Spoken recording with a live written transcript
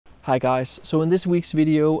Hi guys, so in this week's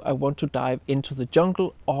video I want to dive into the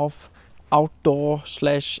jungle of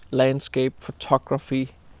outdoor/landscape photography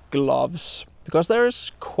gloves, because there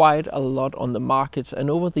is quite a lot on the market,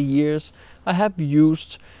 and over the years I have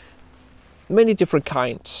used many different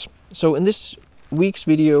kinds. So in this week's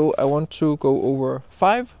video I want to go over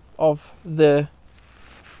 5 of the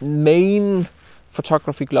main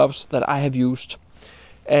photography gloves that I have used.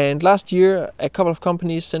 And last year a couple of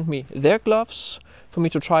companies sent me their gloves for me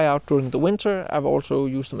to try out during the winter. I've also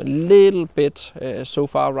used them a little bit so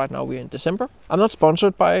far. Right now we're in December. I'm not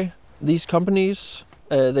sponsored by these companies.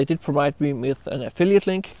 They did provide me with an affiliate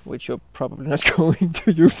link, which you're probably not going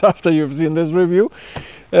to use after you've seen this review.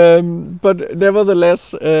 But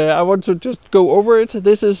nevertheless, I want to just go over it.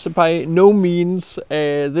 This is by no means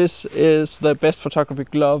this is the best photography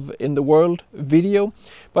glove in the world video,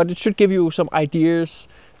 but it should give you some ideas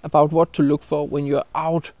about what to look for when you're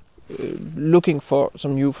out looking for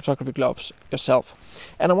some new photography gloves yourself.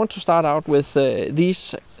 And I want to start out with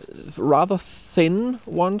these rather thin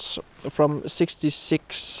ones from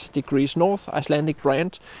 66 Degrees North, Icelandic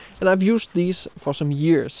brand, and I've used these for some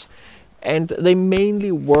years, and they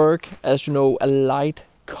mainly work as, you know, a light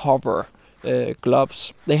cover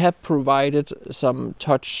gloves. They have provided some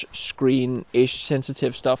touch screen-ish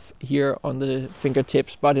sensitive stuff here on the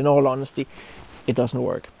fingertips, but in all honesty it doesn't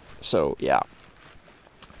work. So yeah,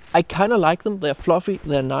 I kind of like them. They're fluffy,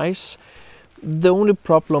 they're nice. The only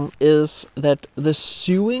problem is that the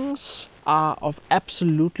sewings are of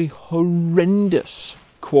absolutely horrendous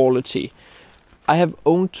quality. I have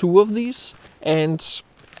owned 2 of these, and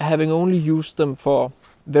having only used them for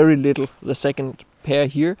very little, the second pair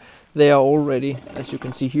here, they are already, as you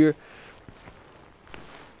can see here,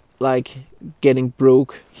 like getting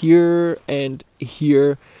broke here, and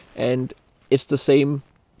it's the same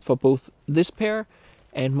for both this pair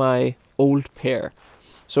and my old pair.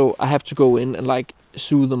 So I have to go in and like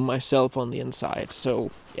sew them myself on the inside.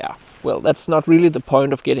 So yeah, well, that's not really the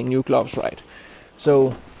point of getting new gloves, right?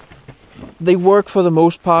 So they work for the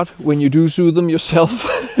most part when you do sew them yourself,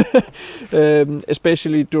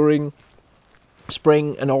 especially during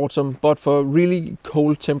spring and autumn. But for really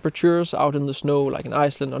cold temperatures out in the snow, like in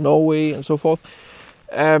Iceland or Norway and so forth,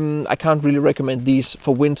 I can't really recommend these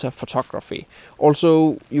for winter photography.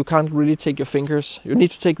 Also, you can't really take your fingers. You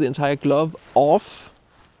need to take the entire glove off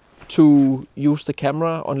to use the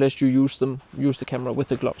camera, unless you use the camera with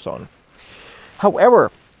the gloves on.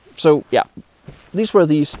 However, so yeah, these were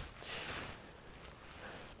these.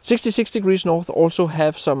 66 Degrees North also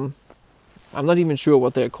have some, I'm not even sure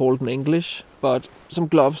what they're called in English, but some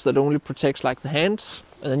gloves that only protects like the hands,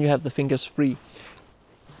 and then you have the fingers free.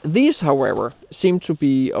 These, however, seem to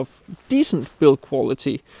be of decent build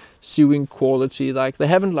quality, sewing quality. Like, they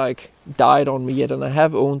haven't like died on me yet, and I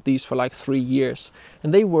have owned these for like 3 years,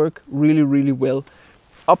 and they work really well.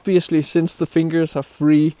 Obviously, since the fingers are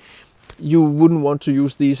free, you wouldn't want to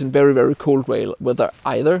use these in very cold weather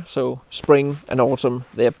either. So spring and autumn,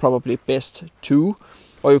 they're probably best too.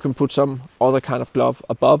 Or you can put some other kind of glove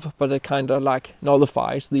above, but it kind of like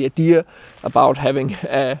nullifies the idea about having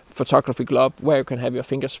a photography glove where you can have your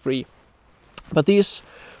fingers free. But these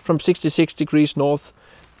from 66 Degrees North,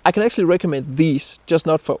 I can actually recommend these, just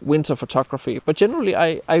not for winter photography. But generally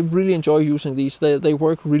I really enjoy using these. They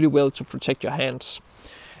work really well to protect your hands.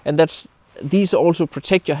 And these also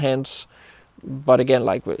protect your hands, but again,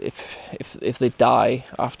 like if they die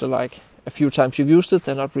after like a few times you've used it,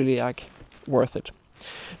 they're not really like worth it.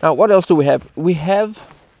 Now, what else do we have? We have,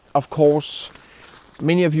 of course,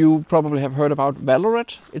 many of you probably have heard about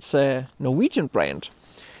Vallerret. It's a Norwegian brand.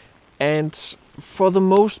 And for the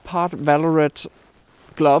most part, Vallerret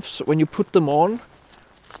gloves, when you put them on,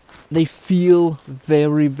 they feel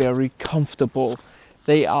very comfortable.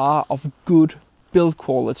 They are of good build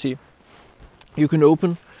quality. You can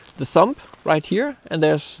open the thumb right here, and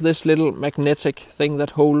there's this little magnetic thing that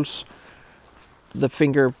holds the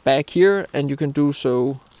finger back here, and you can do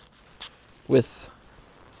so with,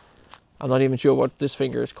 I'm not even sure what this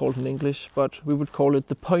finger is called in English, but we would call it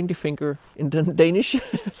the pointy finger in Danish.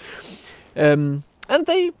 And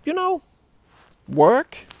they, you know,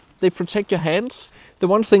 work. They protect your hands. The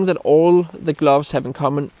one thing that all the gloves have in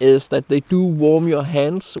common is that they do warm your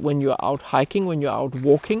hands when you're out hiking, when you're out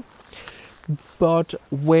walking. But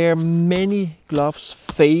where many gloves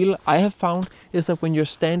fail, I have found, is that when you're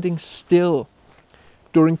standing still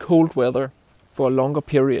during cold weather for a longer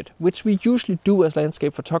period, which we usually do as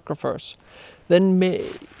landscape photographers, then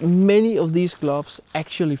many of these gloves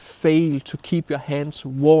actually fail to keep your hands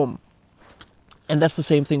warm. And that's the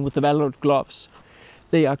same thing with the Vallerret gloves.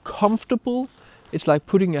 They are comfortable. It's like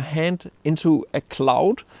putting your hand into a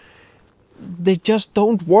cloud. they just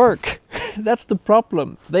don't work. That's the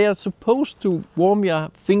problem. They are supposed to warm your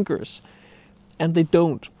fingers, and they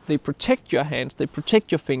don't. They protect your hands, they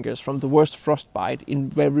protect your fingers from the worst frostbite in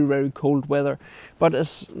very, very cold weather. But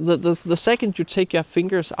as the second you take your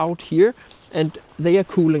fingers out here and they are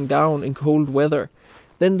cooling down in cold weather,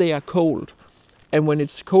 then they are cold. And when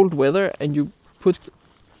it's cold weather and you put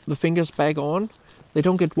the fingers back on, they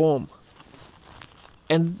don't get warm.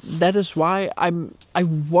 And that is why I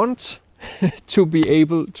want to be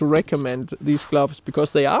able to recommend these gloves,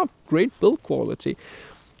 because they are great build quality.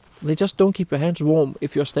 They just don't keep your hands warm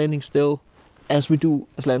if you're standing still, as we do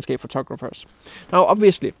as landscape photographers. Now,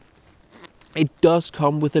 obviously, it does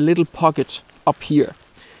come with a little pocket up here,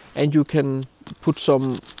 and you can put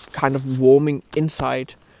some kind of warming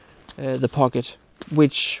inside the pocket,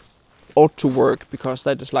 which ought to work, because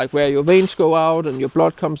that is like where your veins go out and your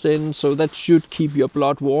blood comes in, so that should keep your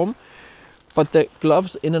blood warm. But the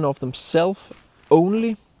gloves in and of themselves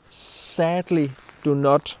only, sadly, do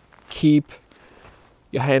not keep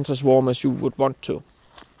your hands as warm as you would want to.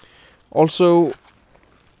 Also,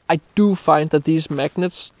 I do find that these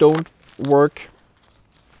magnets don't work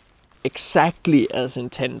exactly as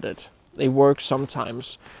intended. They work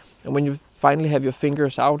sometimes, and when you finally have your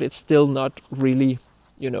fingers out, it's still not really,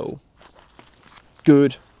 you know,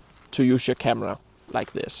 good to use your camera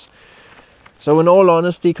like this. So in all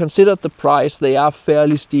honesty, consider the price. They are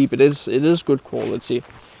fairly steep. It is good quality.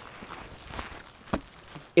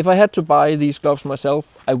 If I had to buy these gloves myself,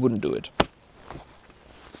 I wouldn't do it.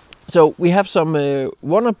 So we have some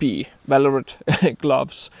wannabe Vallerret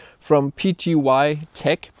gloves from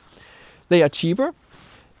PGYtech. They are cheaper.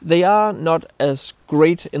 They are not as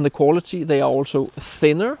great in the quality. They are also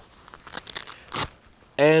thinner.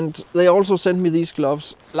 And they also sent me these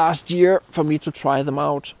gloves last year for me to try them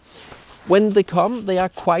out. When they come, they are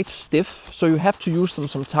quite stiff, so you have to use them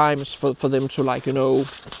sometimes for them to, like, you know,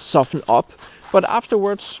 soften up. But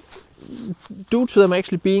afterwards, due to them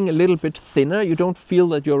actually being a little bit thinner, you don't feel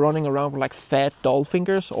that you're running around with like fat doll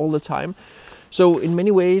fingers all the time. So in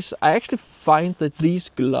many ways, I actually find that these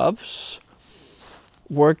gloves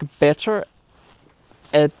work better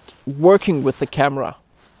at working with the camera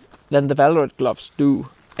than the Vallerret gloves do.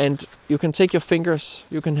 And you can take your fingers,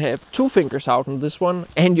 you can have 2 fingers out on this one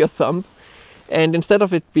and your thumb. And instead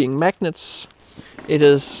of it being magnets, it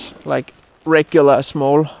is like regular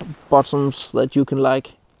small buttons that you can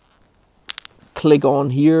like click on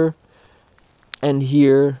here and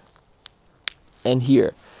here and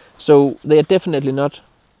here. So they are definitely not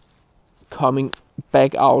coming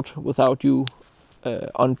back out without you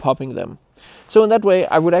unpopping them. So in that way,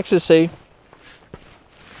 I would actually say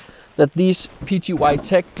that these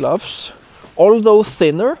PGYtech gloves, although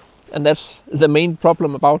thinner, and that's the main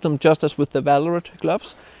problem about them, just as with the Vallerret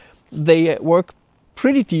gloves, they work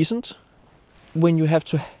pretty decent when you have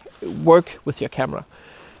to work with your camera.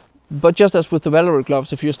 But just as with the Vallerret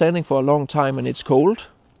gloves, if you're standing for a long time and it's cold,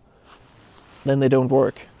 then they don't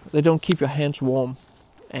work. They don't keep your hands warm.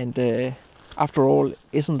 And after all,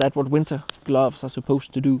 isn't that what winter gloves are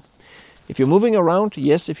supposed to do? If you're moving around,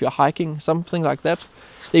 yes, if you're hiking, something like that,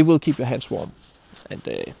 they will keep your hands warm.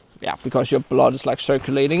 And yeah, because your blood is like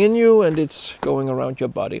circulating in you and it's going around your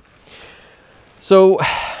body. So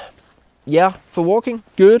yeah, for walking,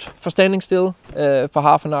 good. For standing still for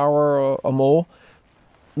half an hour or more,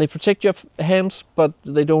 they protect your hands, but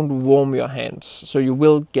they don't warm your hands. So you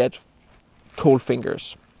will get cold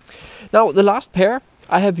fingers. Now, the last pair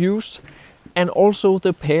I have used, and also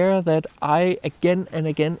the pair that I again and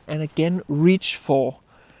again and again reach for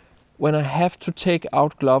when I have to take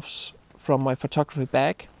out gloves from my photography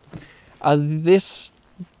bag, are these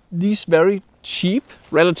very cheap,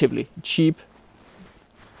 relatively cheap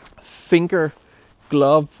finger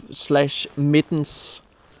glove slash mittens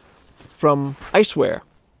from Icewear,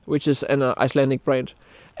 which is an Icelandic brand.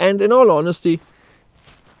 And in all honesty,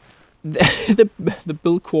 the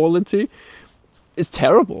build quality is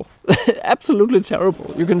terrible. Absolutely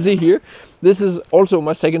terrible. You can see here, this is also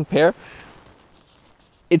my second pair.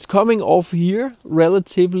 It's coming off here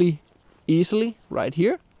relatively easily, right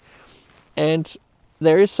here. And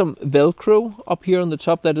there is some Velcro up here on the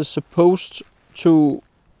top that is supposed to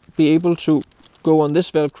be able to go on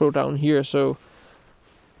this Velcro down here, so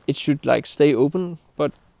it should like stay open,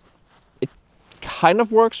 but it kind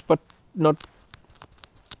of works, but not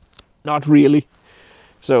really.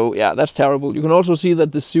 So yeah, that's terrible. You can also see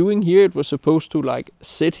that the sewing here, it was supposed to like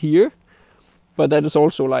sit here, but that is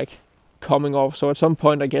also like coming off. So at some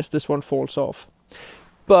point, I guess this one falls off.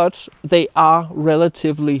 But they are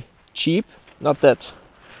relatively cheap. Not that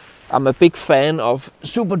I'm a big fan of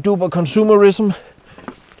super duper consumerism,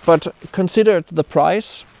 But consider the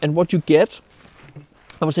price and what you get.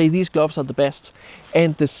 I would say these gloves are the best.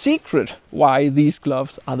 And the secret why these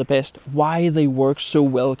gloves are the best, why they work so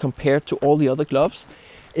well compared to all the other gloves,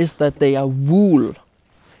 is that they are wool.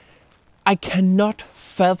 I cannot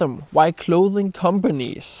fathom why clothing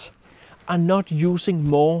companies are not using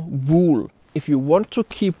more wool. If you want to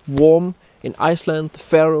keep warm in Iceland, the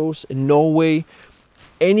Faroes, in Norway,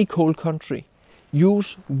 any cold country,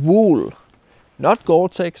 use wool. Not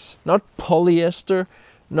Gore-Tex, not polyester,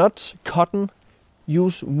 not cotton.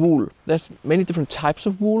 Use wool. There's many different types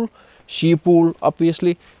of wool. Sheep wool,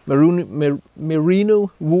 obviously.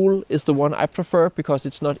 Merino wool is the one I prefer because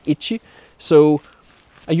it's not itchy. So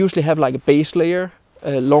I usually have like a base layer,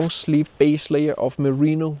 a long sleeve base layer of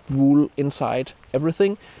merino wool inside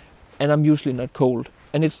everything, and I'm usually not cold.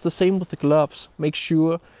 And it's the same with the gloves. Make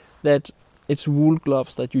sure that it's wool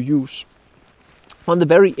gloves that you use. On the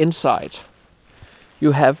very inside,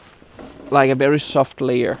 you have like a very soft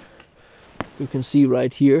layer. You can see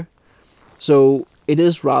right here. So it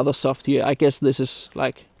is rather soft here. I guess this is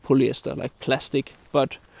like polyester, like plastic,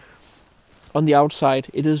 but on the outside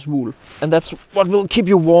it is wool, and that's what will keep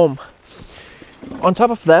you warm. On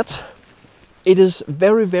top of that, it is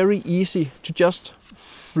very, very easy to just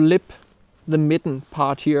flip the mitten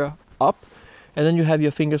part here up, and then you have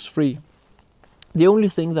your fingers free. The only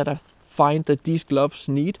thing that I find that these gloves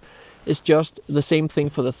need is just the same thing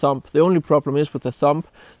for the thumb. The only problem is with the thumb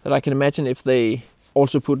that I can imagine if they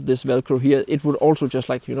also put this Velcro here, it would also just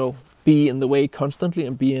like, you know, be in the way constantly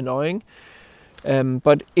and be annoying.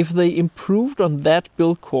 But if they improved on that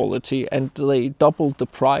build quality and they doubled the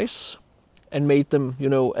price and made them, you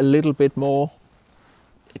know, a little bit more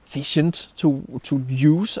efficient to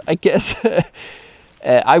use, I guess,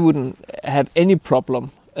 I wouldn't have any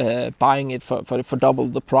problem buying it for double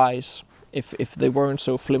the price if they weren't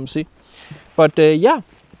so flimsy. But yeah,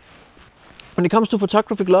 when it comes to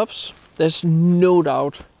photography gloves, there's no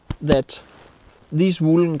doubt that these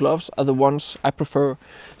woolen gloves are the ones I prefer.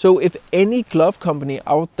 So if any glove company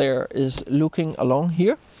out there is looking along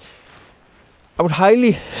here, I would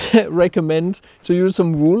highly recommend to use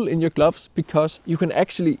some wool in your gloves, because you can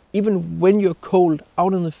actually, even when you're cold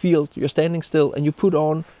out in the field, you're standing still and you put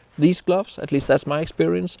on these gloves, at least that's my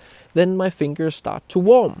experience, then my fingers start to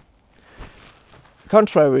warm.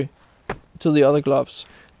 Contrary to the other gloves,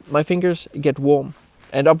 my fingers get warm,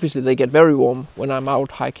 and obviously they get very warm when I'm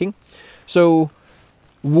out hiking. So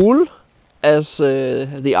wool as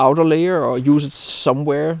the outer layer, or use it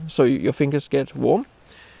somewhere so your fingers get warm.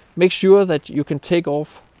 Make sure that you can take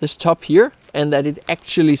off this top here and that it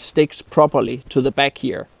actually sticks properly to the back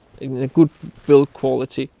here in a good build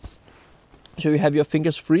quality. So you have your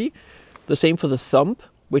fingers free. The same for the thumb,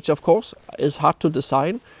 which of course is hard to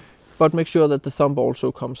design, but make sure that the thumb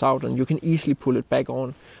also comes out and you can easily pull it back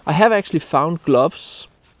on. I have actually found gloves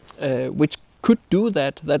which could do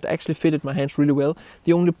that actually fitted my hands really well.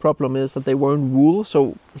 The only problem is that they weren't wool,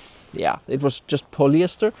 so yeah, it was just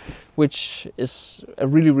polyester, which is a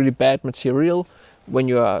really, really bad material when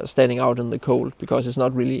you are standing out in the cold, because it's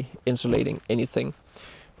not really insulating anything,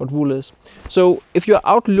 but wool is. So if you're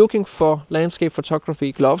out looking for landscape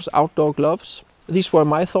photography gloves, outdoor gloves, these were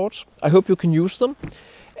my thoughts. I hope you can use them.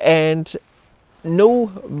 And no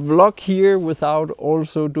vlog here without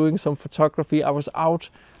also doing some photography. I've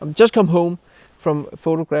just come home from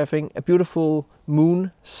photographing a beautiful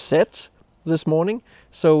moon set this morning.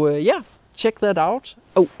 So yeah, check that out.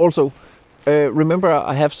 Oh, also remember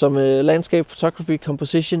I have some landscape photography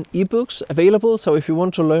composition ebooks available. So if you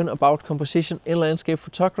want to learn about composition in landscape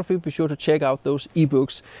photography, be sure to check out those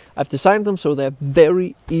ebooks. I've designed them so they're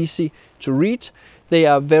very easy to read. They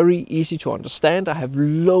are very easy to understand. I have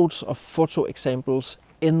loads of photo examples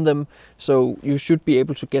in them, so you should be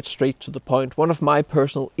able to get straight to the point. One of my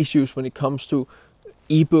personal issues when it comes to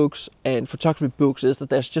ebooks and photography books is that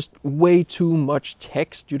there's just way too much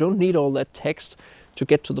text. You don't need all that text to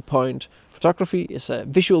get to the point. Photography is a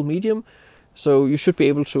visual medium, so you should be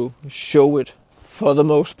able to show it for the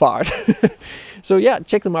most part. So yeah,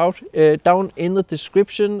 check them out. Down in the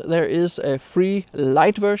description there is a free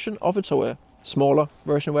light version of it, so a smaller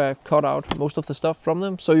version where I cut out most of the stuff from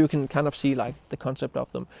them, so you can kind of see like the concept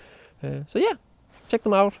of them. So yeah, check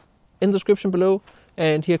them out in the description below,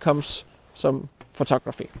 and here comes some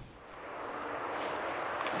photography.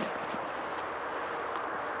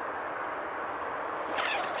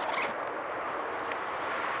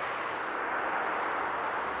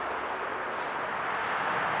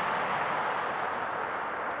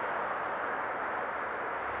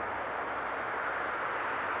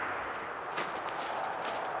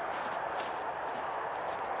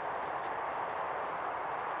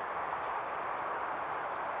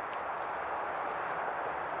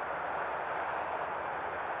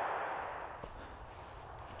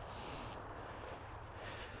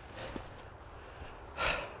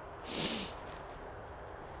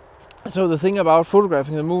 So the thing about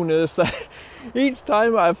photographing the moon is that each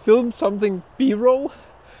time I film something B-roll,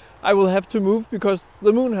 I will have to move because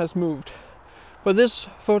the moon has moved. But this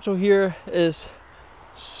photo here is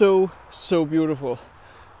so beautiful.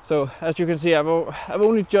 So as you can see, I've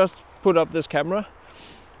only just put up this camera,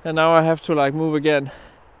 and now I have to like move again.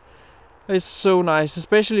 It's so nice,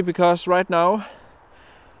 especially because right now,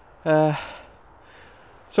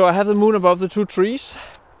 so I have the moon above the two trees,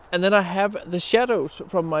 and then I have the shadows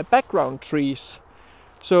from my background trees.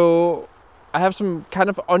 So I have some kind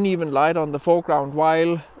of uneven light on the foreground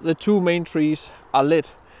while the two main trees are lit.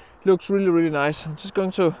 It looks really nice. I'm just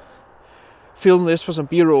going to film this for some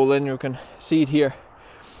B-roll, then you can see it here.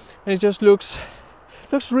 And it just looks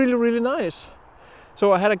really nice.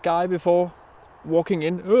 So I had a guy before walking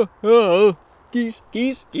in. Geese.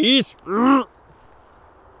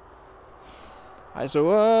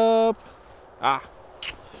 ISO up.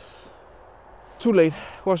 Too late,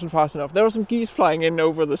 wasn't fast enough. There were some geese flying in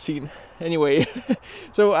over the scene. Anyway,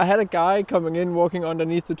 so I had a guy coming in walking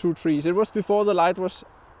underneath the two trees. It was before the light was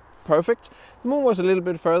perfect. The moon was a little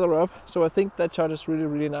bit further up, so I think that shot is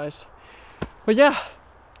really nice. But yeah,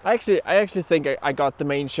 I actually think I got the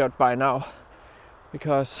main shot by now,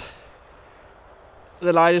 because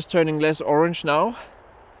the light is turning less orange now,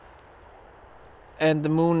 and the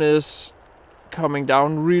moon is coming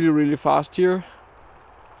down really fast here.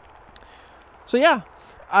 So yeah,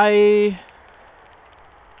 I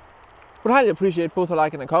would highly appreciate both a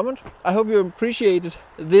like and a comment. I hope you appreciated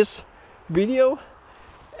this video,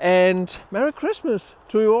 and Merry Christmas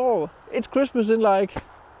to you all. It's Christmas in like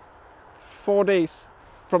 4 days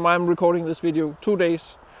from I'm recording this video, 2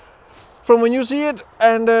 days from when you see it.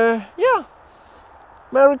 And yeah,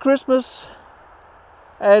 Merry Christmas,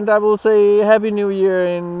 and I will say Happy New Year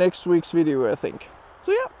in next week's video, I think.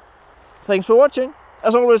 So yeah, thanks for watching.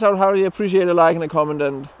 As always, I would highly appreciate a like and a comment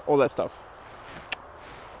and all that stuff.